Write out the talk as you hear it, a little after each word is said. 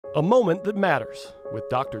A Moment That Matters with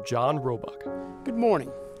Dr. Jon Roebuck. Good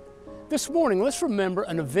morning. This morning, let's remember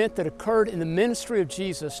an event that occurred in the ministry of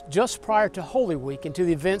Jesus just prior to Holy Week and to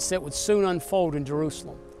the events that would soon unfold in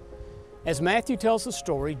Jerusalem. As Matthew tells the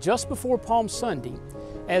story, just before Palm Sunday,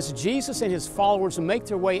 as Jesus and his followers make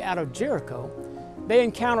their way out of Jericho, they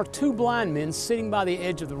encounter two blind men sitting by the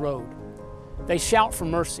edge of the road. They shout for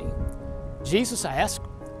mercy. Jesus asks,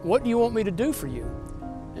 "What do you want me to do for you?"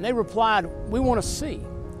 And they replied, "We want to see."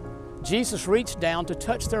 Jesus reached down to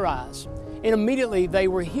touch their eyes, and immediately they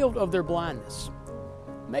were healed of their blindness.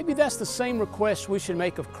 Maybe that's the same request we should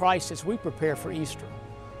make of Christ as we prepare for Easter.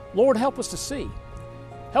 Lord, help us to see.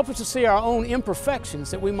 Help us to see our own imperfections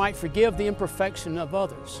that we might forgive the imperfection of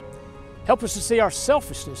others. Help us to see our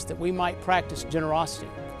selfishness that we might practice generosity.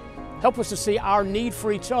 Help us to see our need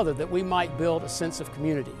for each other that we might build a sense of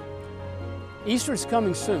community. Easter is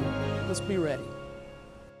coming soon. Let's be ready.